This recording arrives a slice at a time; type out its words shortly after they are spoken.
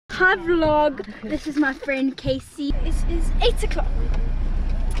Hi vlog, this is my friend Casey. It is 8 o'clock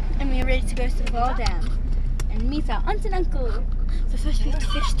and we're ready to go to the Vaal Dam and meet our aunt and uncle. So first we have to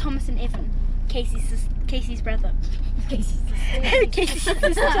fetch Thomas and Evan, Casey's brother. Casey's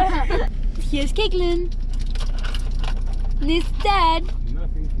sister. Here's Caitlin. And there's Dad.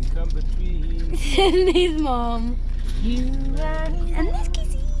 Nothing can come between. And there's Mom. You and there's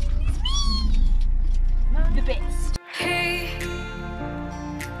Casey. There's me. The best. Hey,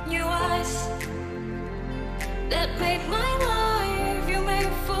 your eyes that made my life, you made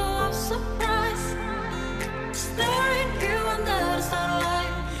me full of surprise. Staring you under the starlight,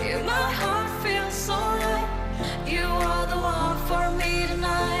 you my heart feels so right. You are the one for me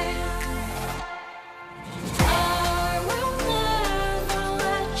tonight. I will never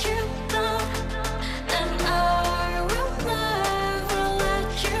let you down, and I will never let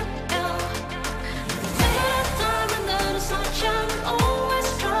you go. Anytime under the sunshine, always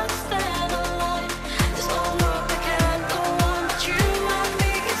try to stand alone. This whole world I can't go on, but you and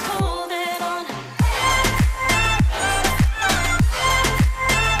me is holding on.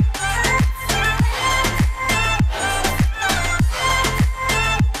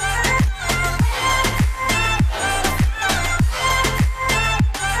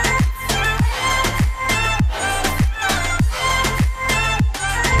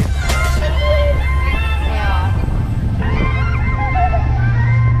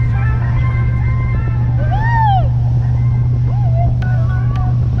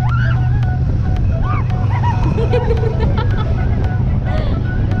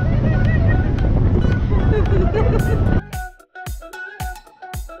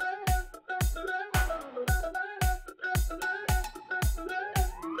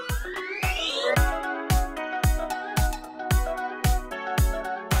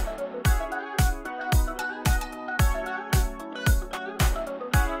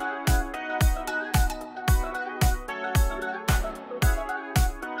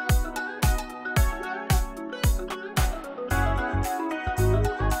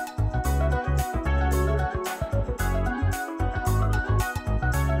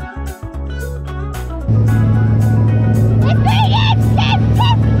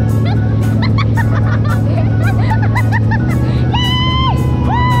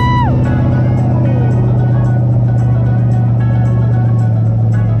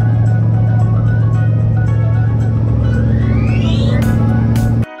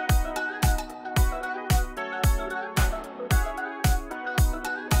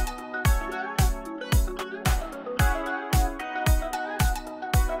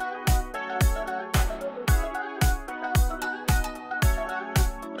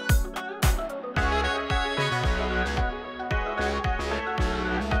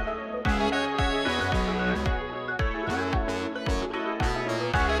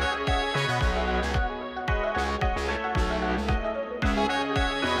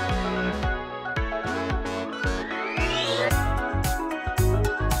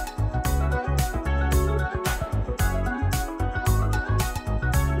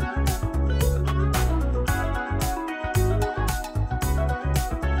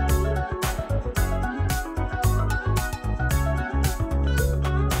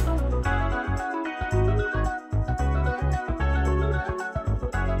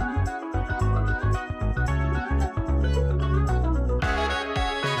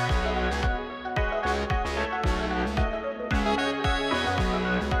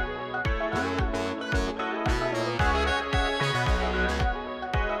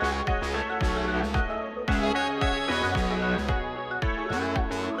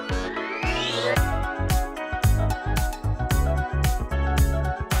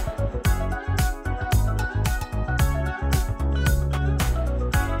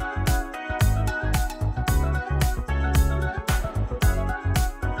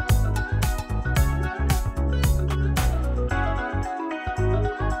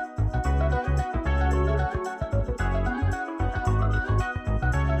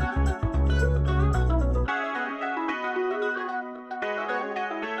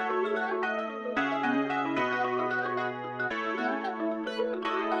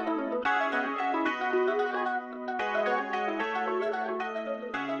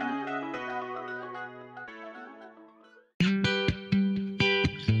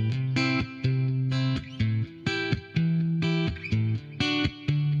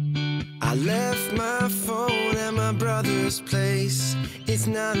 I left my phone at my brother's place. It's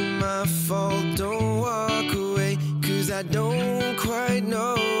not my fault, don't walk away, 'cause I don't quite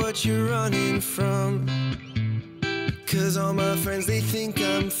know what you're running from. 'Cause 'cause all my friends, they think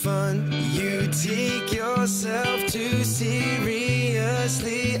I'm fun. You take yourself too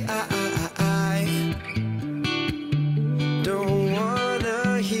seriously. I don't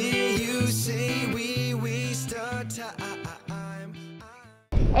wanna hear you say we waste our time.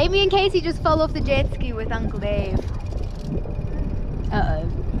 Amy and Casey just fell off the jet ski with Uncle Dave. Uh-oh.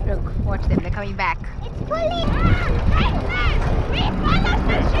 Look, watch them, they're coming back. It's pulling!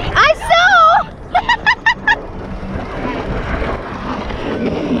 I saw!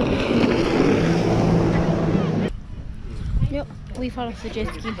 Yep, we fell off the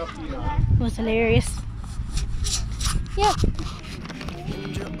jet ski. It was hilarious. Yep.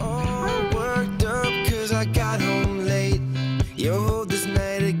 You're all worked up 'cause I got home late. You hold this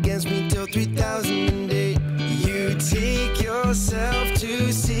night against me till 3008. You take yourself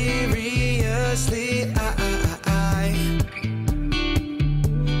too seriously. I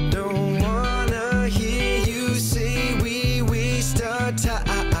don't wanna hear you say we waste our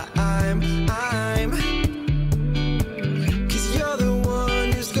time. 'Cause you're the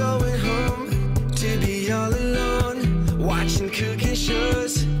one who's going home to be all alone, watching cooking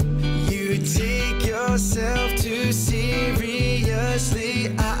shows. You take yourself too seriously.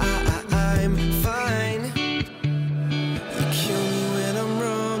 I'm fine. You kill me when I'm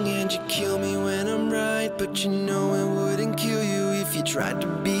wrong and you kill me when I'm right, but you know it wouldn't kill you if you tried to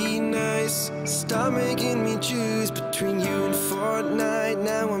be nice. Stop making me choose between you and Fortnite.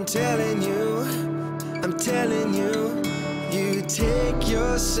 Now I'm telling you, you take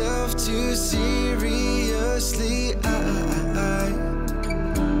yourself too seriously. I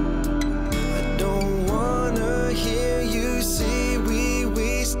don't wanna hear you say we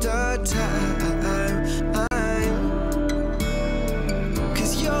waste our time.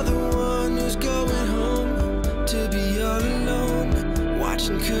 'Cause you're the one who's going home to be all alone,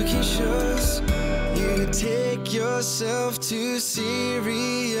 watching cooking shows. You take yourself too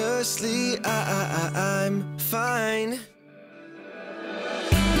seriously. I'm fine.